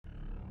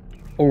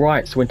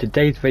Alright, so in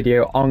today's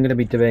video I'm going to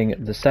be doing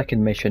the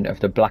second mission of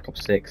the Black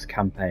Ops 6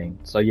 campaign.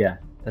 So yeah,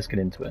 let's get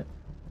into it.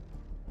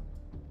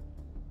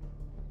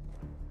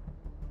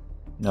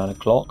 9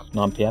 o'clock,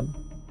 9 PM.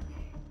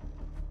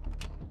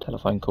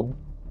 Telephone call.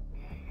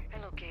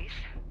 Hello, Case.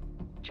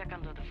 Check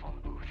under the phone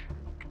booth.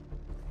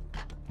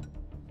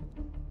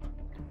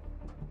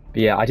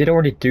 But yeah, I did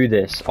already do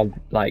this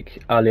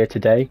like earlier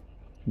today,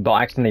 but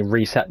I accidentally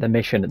reset the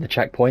mission at the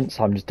checkpoint,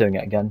 so I'm just doing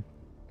it again.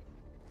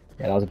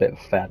 Yeah, that was a bit of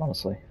a fail,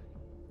 honestly.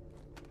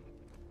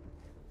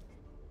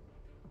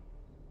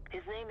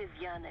 His name is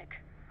Yannick,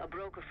 a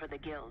broker for the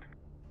Guild.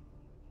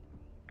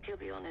 He'll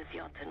be on his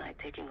yacht tonight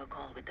taking a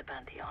call with the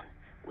Pantheon.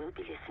 We'll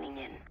be listening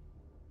in.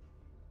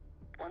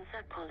 Once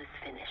that call is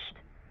finished,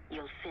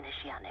 you'll finish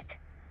Yannick.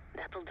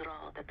 That'll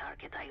draw the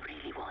target I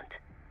really want.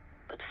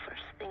 But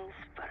first things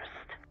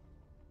first.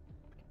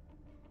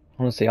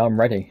 Honestly, I'm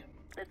ready.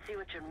 Let's see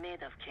what you're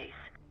made of, Case.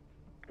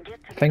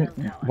 Get to I think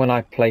when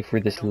I play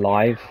through this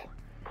live,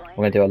 I'm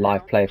going to do a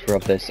live playthrough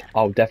of this,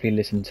 I'll definitely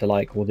listen to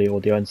like all the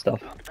audio and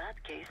stuff. Not bad,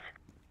 Case.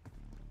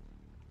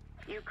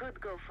 You could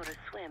go for a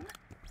swim,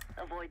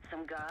 avoid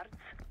some guards.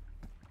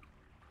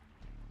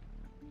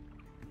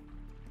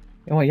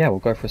 Oh yeah, we'll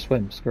go for a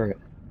swim, screw it.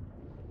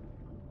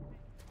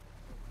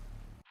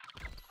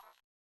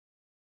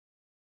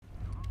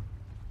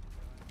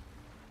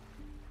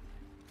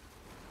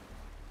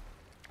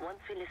 Once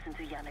we listen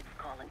to Yannick's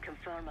call and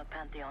confirm a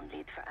Pantheon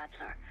lead for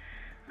Adler,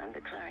 I'm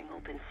declaring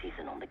open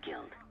season on the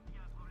Guild.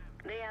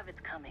 They have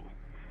it coming.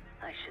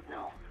 I should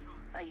know.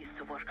 I used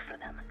to work for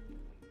them.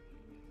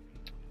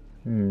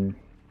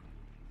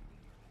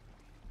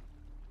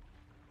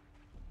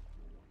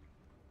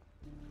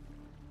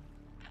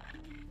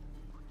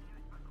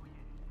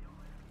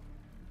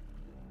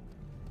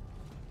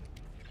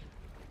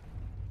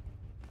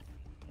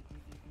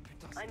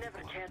 I never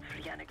cared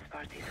for Yannick's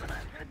parties when I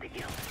was with the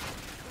Guild.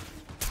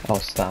 Oh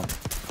snap.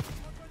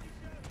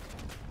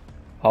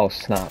 Oh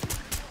snap.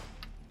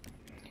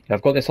 Yeah,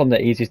 I've got this on the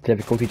easiest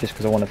difficulty just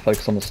because I want to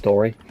focus on the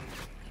story.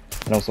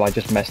 And also I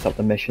just messed up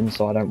the mission,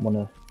 so I don't want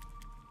to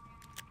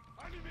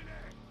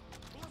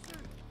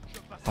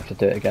have to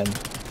do it again.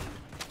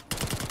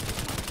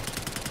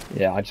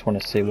 Yeah, I just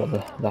want to see what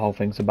the whole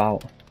thing's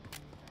about.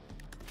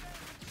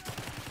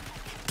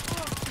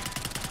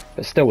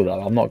 But still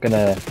though, I'm not going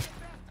to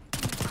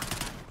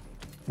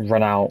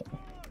run out.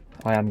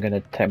 I am going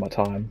to take my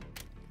time.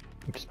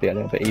 It'll just be a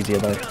little bit easier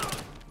though.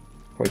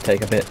 Probably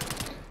take a bit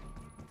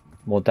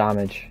more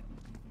damage.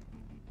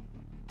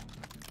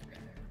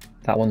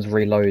 That one's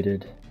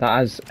reloaded. That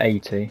has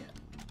 80.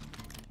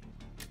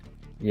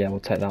 Yeah, we'll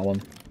take that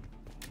one.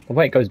 The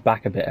way it goes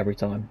back a bit every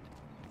time.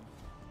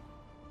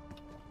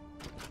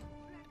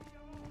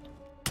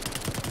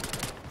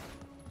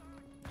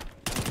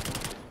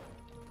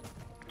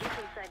 Get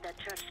inside that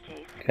church,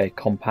 Case. Okay,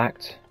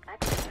 compact.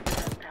 Access to the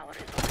bell tower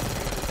is on the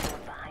second floor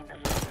behind the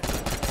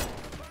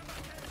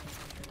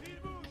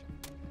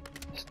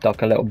lift.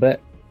 Stuck a little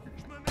bit.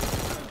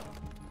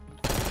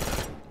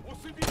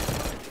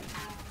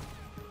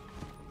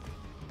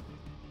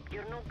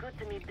 You're no good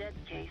to me dead,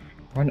 Case.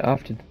 Run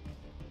after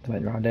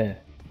went around here.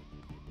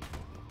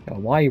 Yo,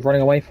 why are you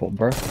running away for,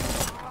 bro?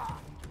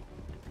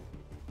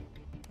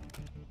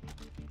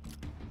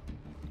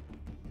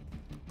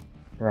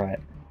 Right.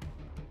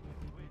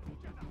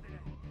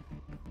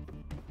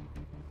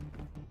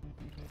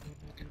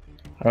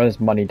 I know there's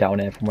money down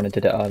here from when I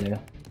did it earlier.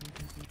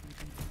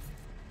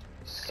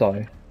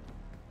 So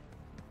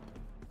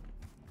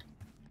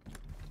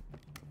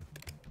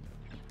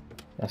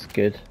that's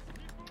good.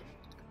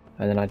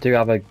 And then I do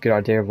have a good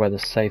idea of where the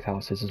safe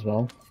house is as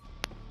well.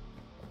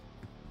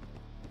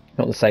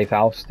 Not the safe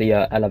house, the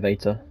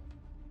elevator.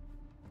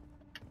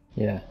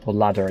 Yeah, or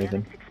ladder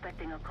even. Yannick's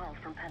expecting a call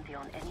from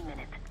Pantheon any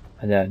minute.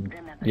 And then,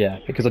 yeah,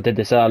 because I did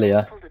this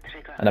earlier Pull the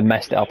trigger. and I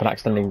messed it up and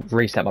accidentally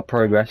reset my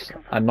progress,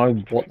 I know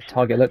what the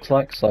target looks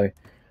like, so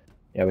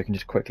yeah, we can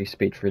just quickly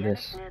speed through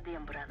this. Yannick near the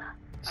umbrella.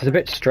 It's a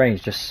bit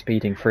strange just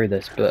speeding through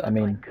this, but I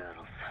mean,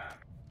 Girls.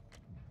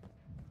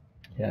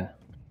 yeah,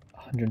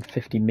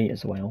 150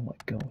 meters away, oh my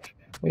gosh.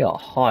 We are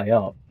high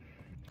up.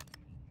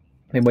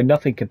 I mean, we're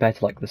nothing compared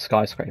to like the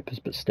skyscrapers,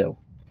 but still.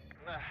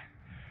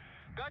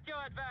 Got your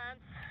advance.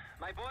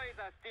 My boys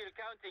are still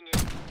counting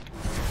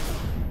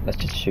it. Let's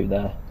just shoot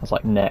there. That's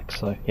like neck,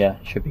 so yeah,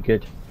 it should be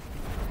good.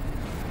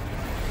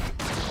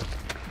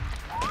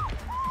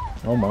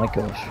 Oh my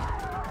gosh.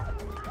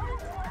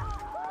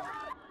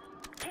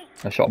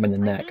 I shot him in the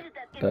neck,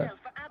 but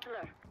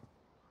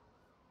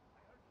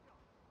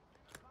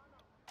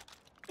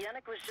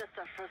Yannick was just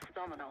our first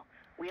domino.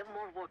 We have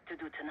more work to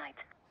do tonight.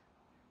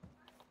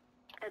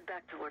 Head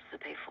back towards the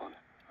payphone.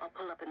 I'll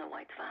pull up in a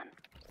white van.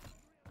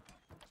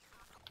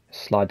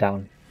 slide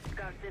down.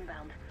 Guards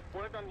inbound.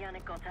 Word on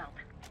Yannick got out.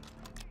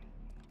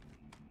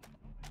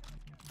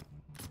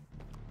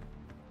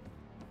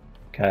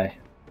 Okay.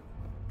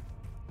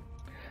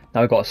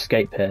 Now we've got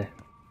escape here.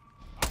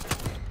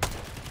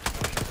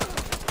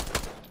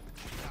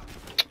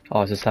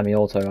 Oh, it's a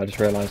semi-auto, I just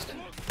realised.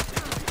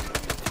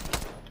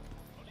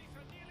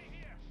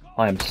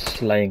 I am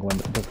slaying one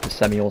with the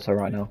semi-auto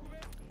right now.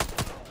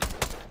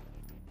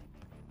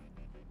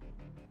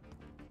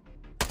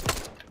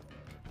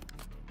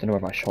 Don't know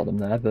if I shot them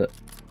there, but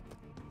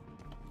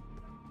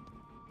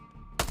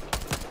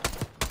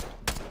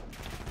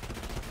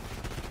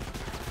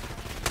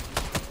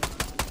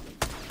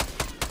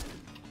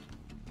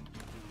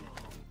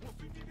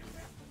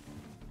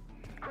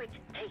Quick,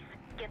 Case,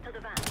 get to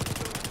the van.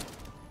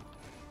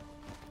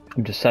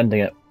 I'm just sending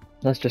it.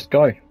 Let's just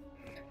go.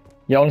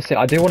 Yeah, honestly,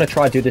 I do want to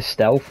try to do this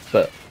stealth,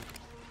 but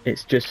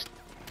it's just,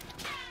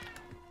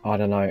 I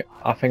don't know.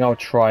 I think I'll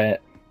try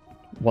it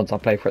once I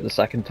play for it the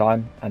second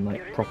time and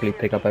like properly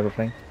pick up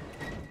everything.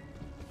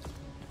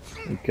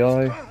 There we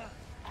go.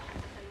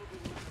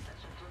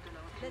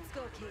 Let's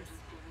go, Case.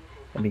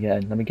 Let me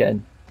get in. Let me get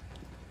in.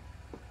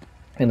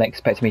 And they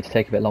expect me to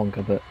take a bit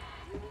longer, but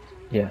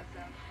yeah.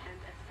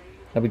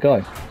 There we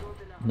go.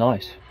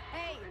 Nice.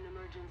 Hey,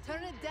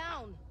 turn it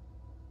down.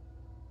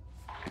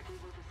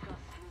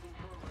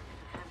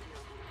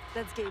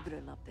 That's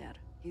Gabriel up there.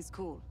 He's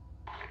cool.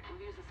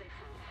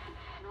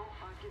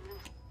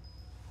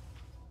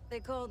 They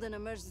called an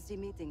emergency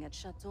meeting at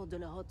Chateau de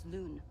la Haute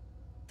Lune.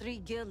 3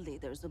 guild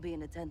leaders will be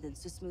in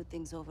attendance to smooth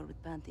things over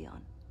with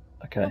Pantheon.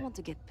 Okay. I want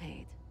to get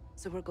paid,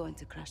 so we're going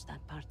to crash that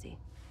party.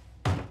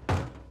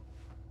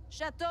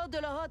 Chateau de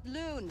la Haute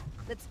Lune.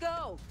 Let's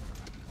go.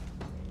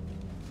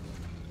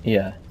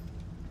 Yeah.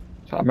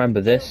 So I remember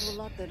this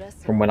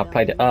from when I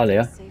played it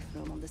earlier.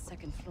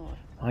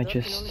 I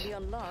just...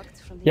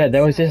 Yeah,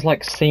 there was this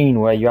like scene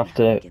where you have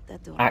to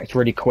act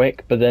really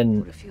quick, but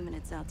then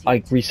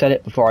I reset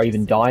it before I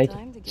even died,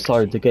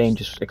 so the game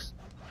just,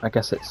 I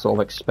guess it sort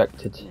of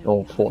expected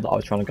or thought that I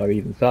was trying to go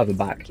even further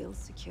back.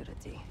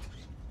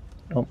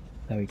 Oh,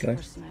 there we go.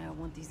 Personally, I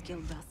want these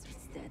guild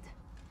bastards dead.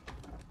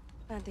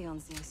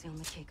 Pantheon's the icing on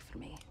the cake for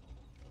me.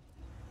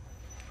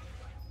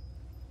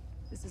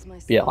 This is my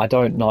Yeah, I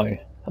don't know.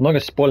 I'm not going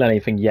to spoil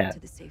anything yet. to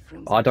the safe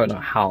rooms I don't know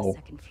on the how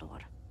 2nd floor.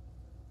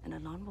 An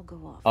alarm will go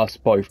off. us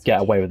both get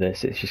away with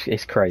this. It's just,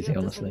 it's crazy,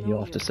 honestly. You'll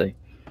have to see.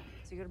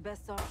 So your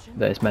best option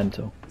That it's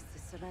mental. is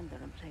to surrender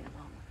and play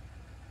along.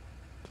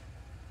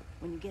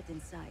 When you get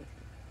inside,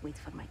 wait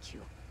for my cue.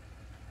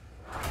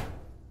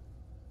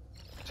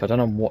 So I don't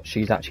know what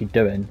she's actually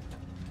doing.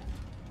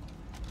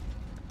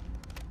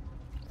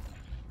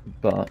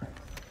 But...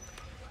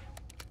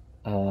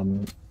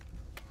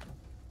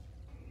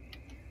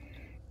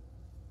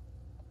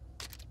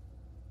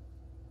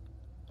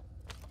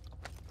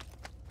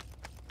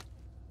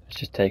 let's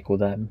just take all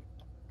them.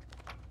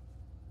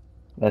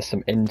 There's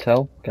some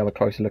intel. Go have a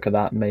closer look at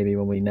that maybe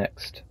when we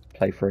next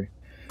play through.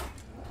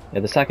 Yeah,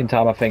 the second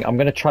time I think I'm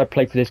going to try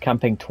play through this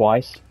campaign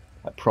twice,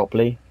 like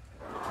properly,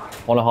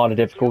 on a harder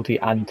difficulty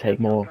and take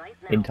more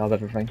intel of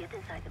everything. Get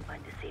inside and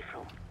find the safe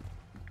room.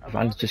 The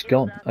van's just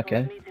gone.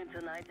 Okay.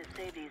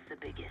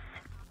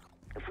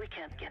 If we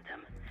can't get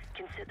them,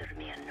 consider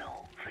me a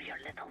no for your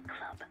little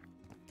club.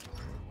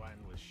 Wine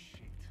was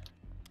shit.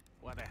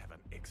 Why'd I have an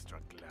extra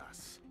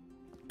glass?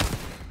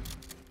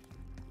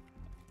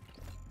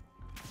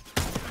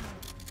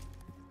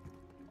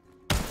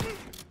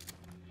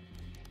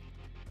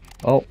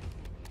 Oh,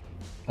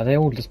 are they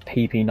all just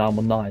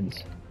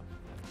PP919s?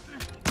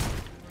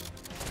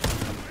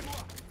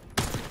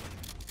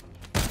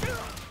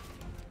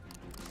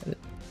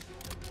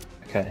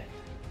 Okay.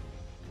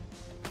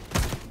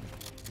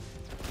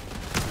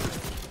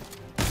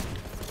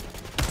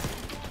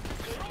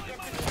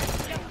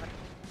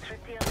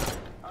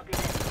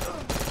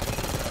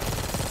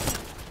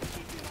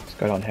 Let's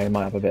go down here, we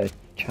might have a bit of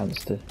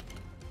chance to...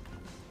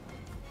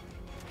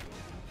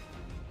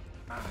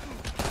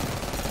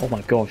 Oh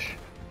my gosh.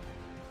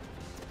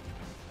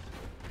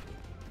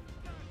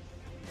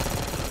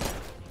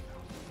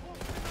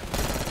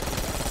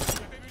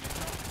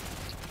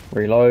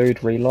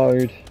 Reload,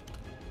 reload.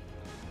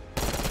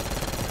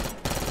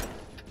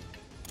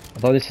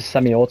 Although this is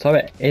semi-auto,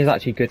 it is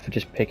actually good for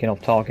just picking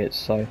off targets,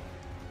 so...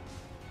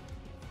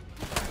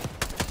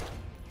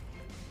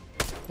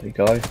 There we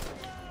go. I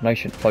know you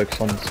shouldn't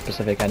focus on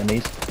specific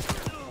enemies.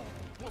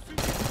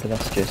 But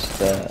let's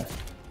just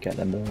get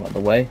them all out of the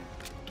way.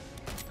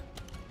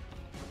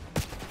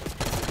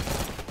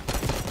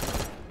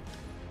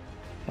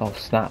 Oh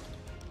snap.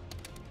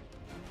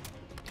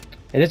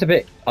 It is a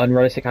bit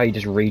unrealistic how you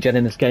just regen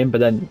in this game, but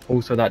then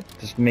also that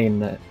does mean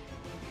that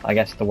I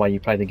guess the way you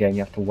play the game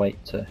you have to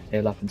wait to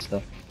heal up and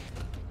stuff.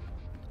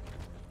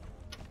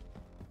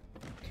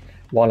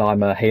 While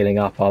I'm healing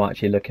up, I'm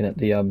actually looking at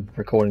the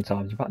recording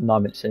times. About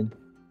 9 minutes in.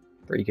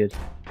 Pretty good.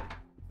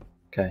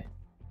 Okay.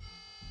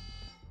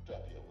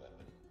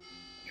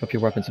 Drop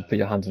your weapons and put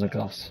your hands on the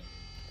glass.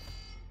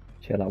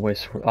 Yeah, like we're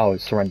oh,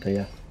 it's surrender,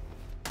 yeah.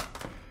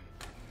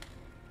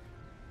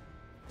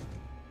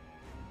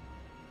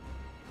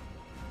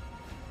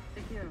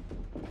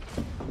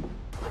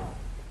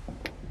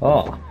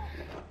 Oh,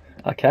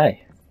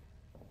 okay.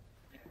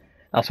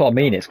 That's what I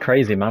mean, it's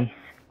crazy, man.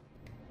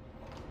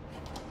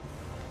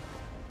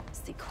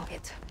 Stay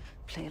quiet.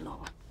 Play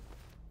along.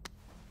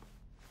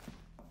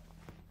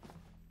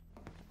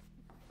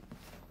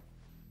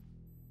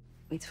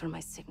 Wait for my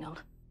signal,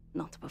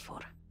 not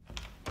before.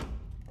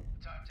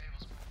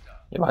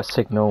 Yeah, by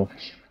signal,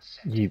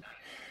 you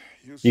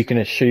can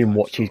assume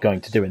what she's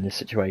going to do in this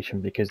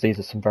situation because these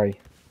are some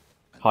very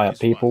high up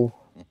people,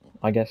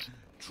 I guess.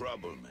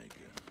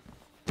 Troublemaker.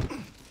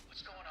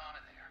 What's going on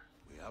in there?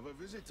 We have a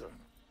visitor.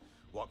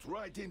 Walked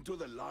right into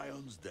the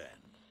lion's den.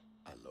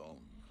 Alone.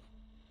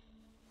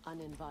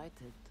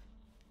 Uninvited.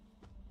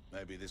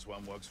 Maybe this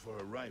one works for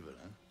a rival,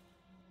 huh?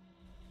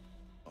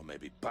 Or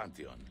maybe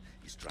Pantheon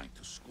is trying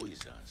to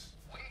squeeze us.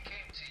 We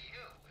came to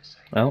you,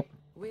 Well,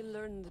 We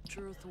learn the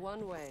truth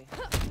one way.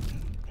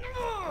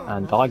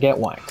 and I get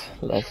whacked.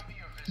 Let's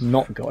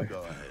not go.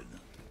 Go ahead.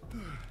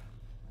 Well,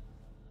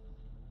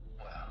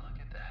 look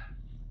at that.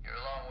 You're a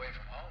long way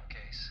from home,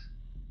 Case.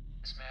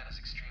 This man is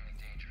extremely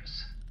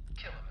dangerous.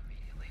 Kill him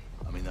immediately.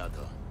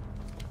 Aminato.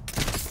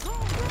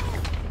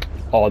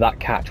 Oh, that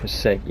catch was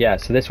sick. Yeah,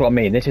 so this is what I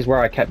mean. This is where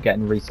I kept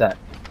getting reset.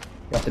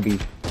 You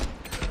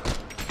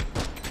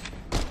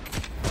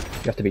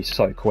have to be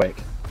so quick.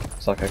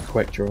 It's like a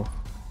quick draw.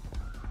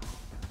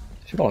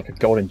 She's got like a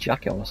golden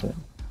jacket on or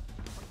something.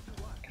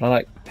 Can I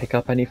like pick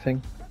up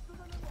anything?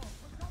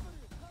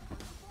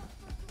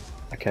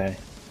 Okay,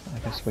 I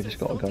guess we just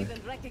gotta go.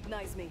 Even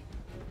recognize me.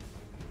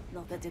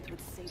 Not that it would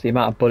save. It's the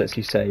amount of bullets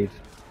you save.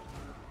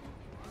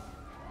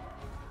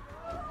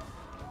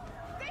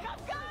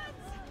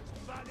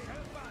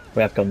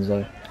 We have guns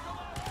though.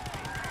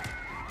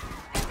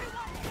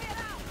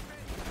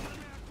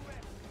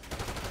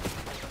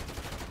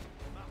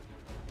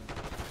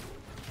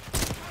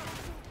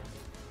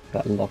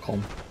 That lock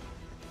on.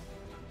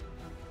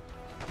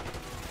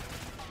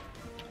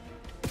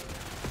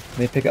 Let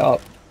me pick it up.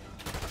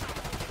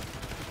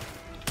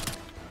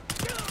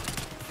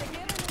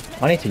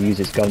 I need to use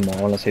this gun more.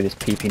 I want to see this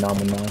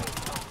PP919.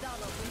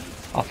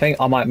 I think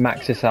I might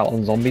max this out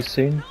on zombies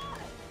soon.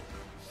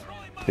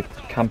 The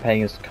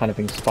campaign has kind of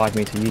inspired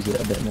me to use it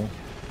a bit more.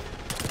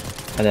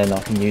 And then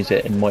I can use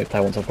it in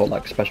multiplayer once I've got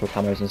like special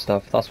camos and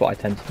stuff. That's what I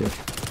tend to do.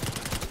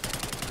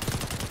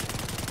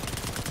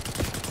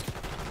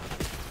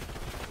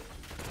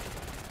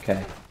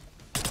 Okay.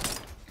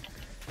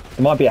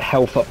 There might be a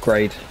health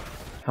upgrade.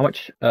 How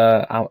much?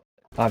 I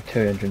have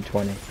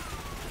 220.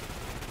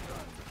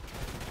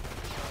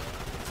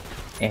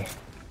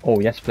 Oh,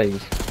 yes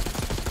please.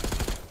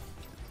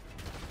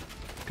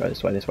 Go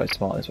this way,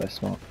 smart, this way,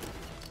 smart.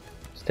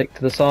 Stick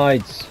to the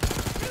sides.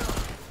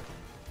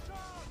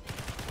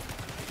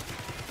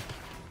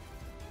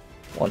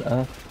 What on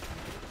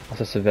earth?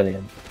 That's a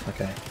civilian.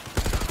 Okay.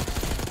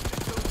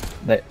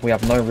 We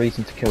have no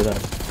reason to kill them.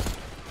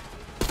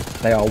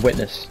 They are a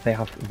witness. They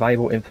have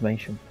valuable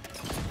information.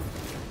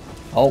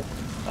 Oh,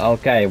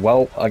 okay.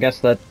 Well, I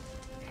guess that.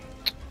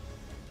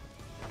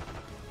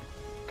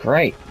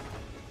 Great.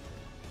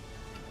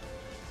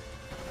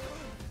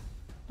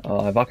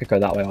 If I could go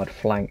that way, I'd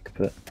flank,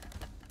 but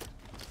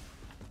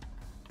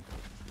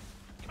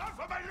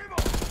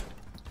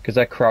because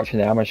they're crouching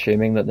there, I'm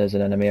assuming that there's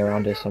an enemy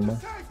around here somewhere.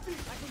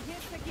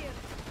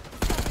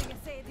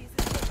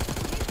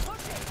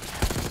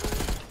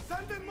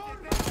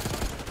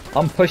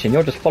 I'm pushing,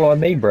 you're just following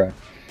me, bro.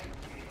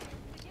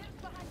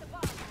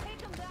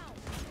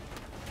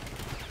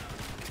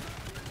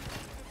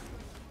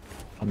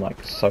 I'm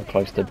like so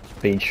close to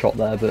being shot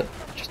there, but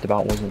just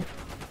about wasn't.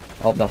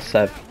 Oh, that's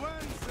Sev.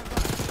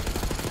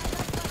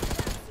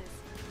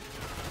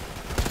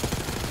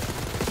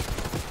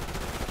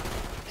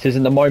 This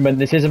isn't the moment,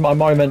 this isn't my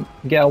moment.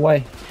 Get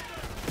away.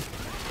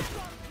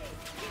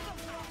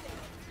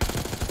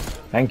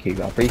 Thank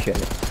you, I appreciate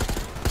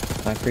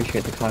it. I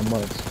appreciate the kind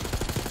words.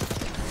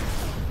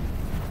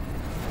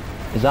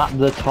 Is that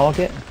the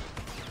target?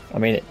 I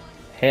mean, it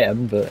hit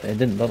him, but it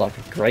didn't look like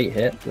a great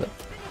hit, but...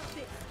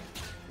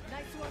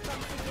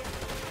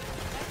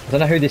 I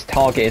don't know who this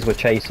target is we're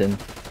chasing.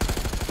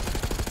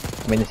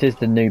 I mean, this is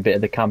the new bit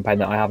of the campaign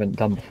that I haven't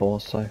done before,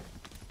 so...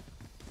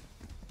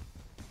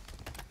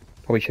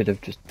 Probably should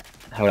have just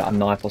held out a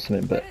knife or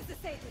something, but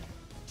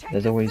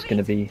there's always going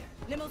to be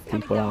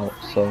people out,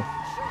 so...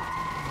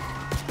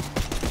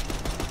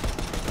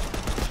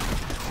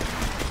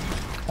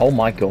 Oh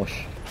my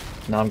gosh.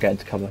 Now I'm getting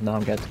to cover,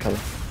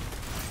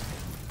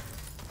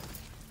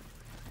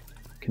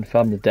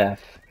 Confirm the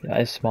death. Yeah,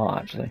 it's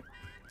smart actually.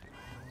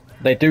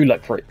 They do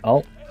look for it.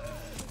 Oh.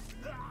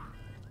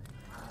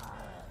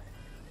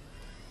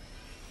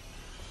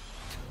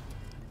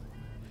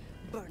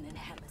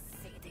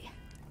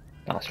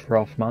 That's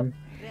rough, man.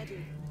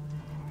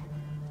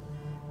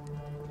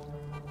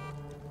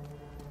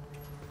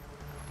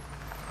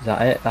 Is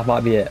that it? That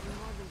might be it.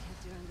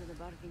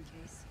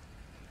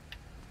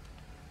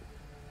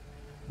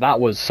 That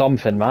was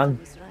something, man.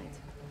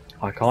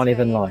 I can't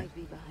even lie.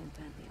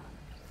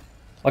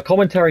 My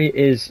commentary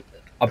is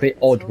a bit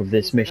odd with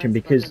this mission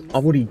because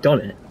I've already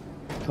done it.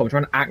 So I'm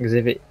trying to act as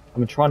if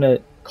I'm trying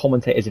to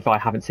commentate as if I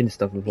haven't seen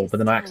stuff before, but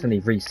then I accidentally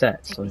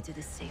reset, so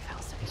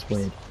it's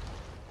weird.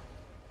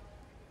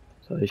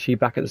 So is she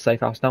back at the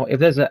safe house now? If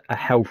there's a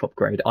health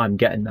upgrade, I'm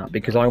getting that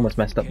because I almost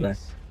messed up there.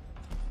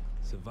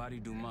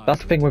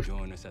 That's the thing with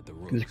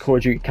the Call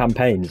of Duty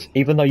campaigns.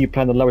 Even though you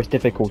play on the lowest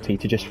difficulty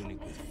to just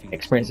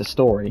experience the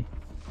story,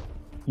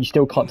 you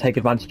still can't take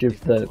advantage of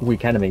the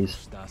weak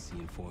enemies.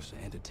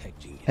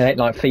 It ain't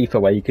like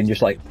FIFA where you can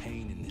just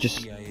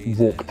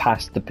walk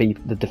past the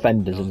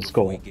defenders and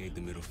score.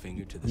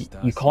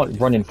 You can't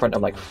run in front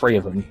of like 3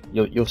 of them.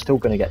 You're still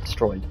going to get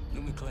destroyed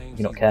if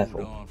you're not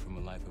careful.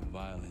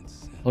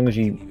 As long as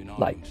you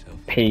like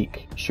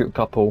peek, shoot a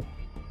couple,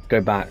 go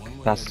back,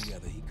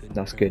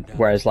 that's good.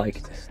 Whereas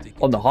like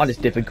on the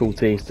hardest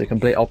difficulty, it's the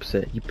complete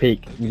opposite. You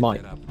peek, you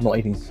might not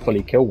even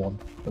fully kill one.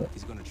 But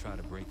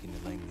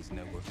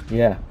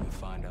yeah.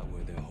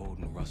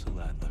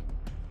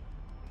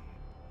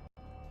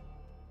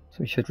 So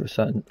we should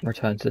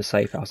return to the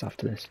safe house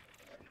after this.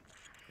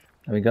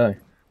 There we go.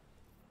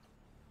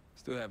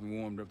 Still haven't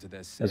warmed up to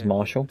that. There's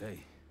Marshall. At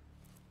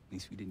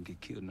least we didn't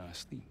get killed in our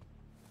sleep.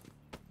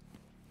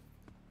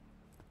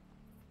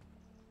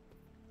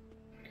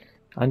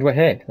 And we're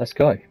here. Let's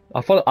go.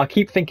 I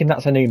keep thinking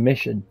that's a new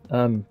mission.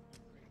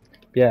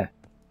 Yeah.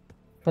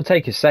 It'll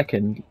take a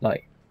second.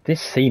 Like this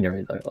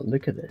scenery though.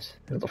 Look at this.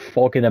 You got the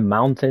fog in the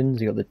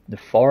mountains. You got the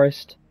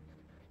forest.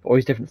 All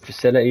these different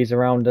facilities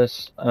around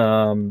us.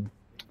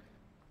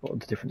 What are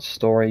the different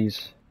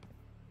stories?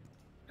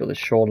 Got the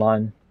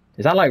shoreline.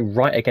 Is that like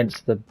right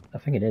against the? I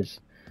think it is,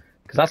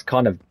 because that's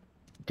kind of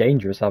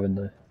dangerous having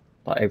the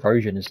like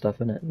erosion and stuff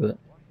in it. But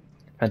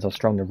depends how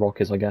strong the rock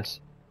is, I guess.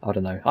 I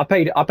don't know. I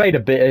paid a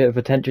bit of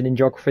attention in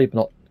geography, but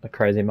not a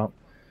crazy amount.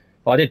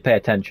 Well, I did pay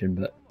attention,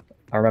 but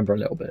I remember a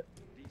little bit.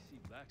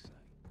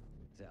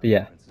 But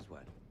yeah,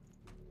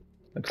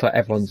 looks like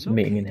everyone's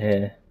meeting in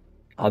here.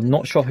 I'm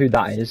not sure who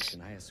that is.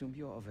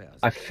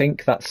 I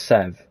think that's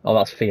Sev. Oh,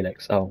 that's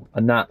Felix. Oh,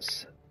 and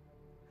that's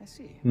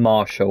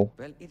Marshall.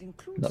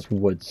 That's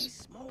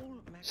Woods.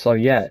 So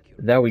yeah,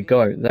 there we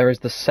go. There is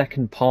the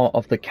second part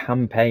of the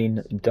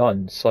campaign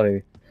done.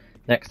 So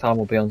next time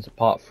we'll be on to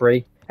part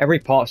 3. Every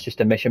part's just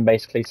a mission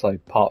basically. So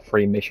part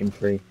 3, mission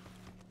 3.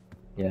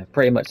 Yeah,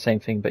 pretty much the same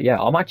thing. But yeah,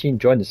 I'm actually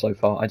enjoying this so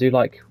far. I do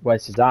like where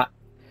this is at.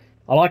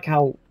 I like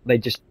how they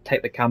just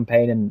take the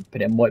campaign and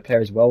put it in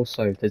multiplayer as well.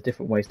 So there's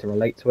different ways to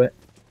relate to it.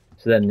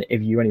 So then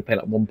if you only play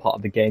like one part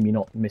of the game, you're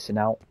not missing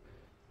out.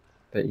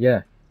 But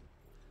yeah,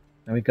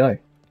 there we go.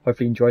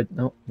 Hopefully you enjoyed.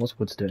 No, what's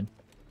Woods doing?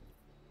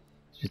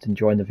 Just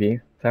enjoying the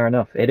view. Fair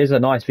enough. It is a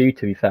nice view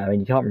to be fair. I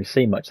mean, you can't really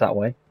see much that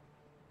way.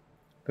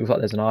 Looks like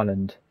there's an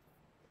island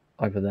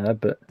over there,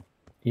 but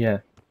yeah.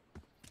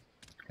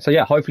 So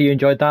yeah, hopefully you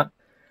enjoyed that.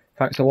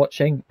 Thanks for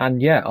watching, and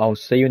yeah, I'll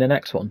see you in the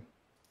next one.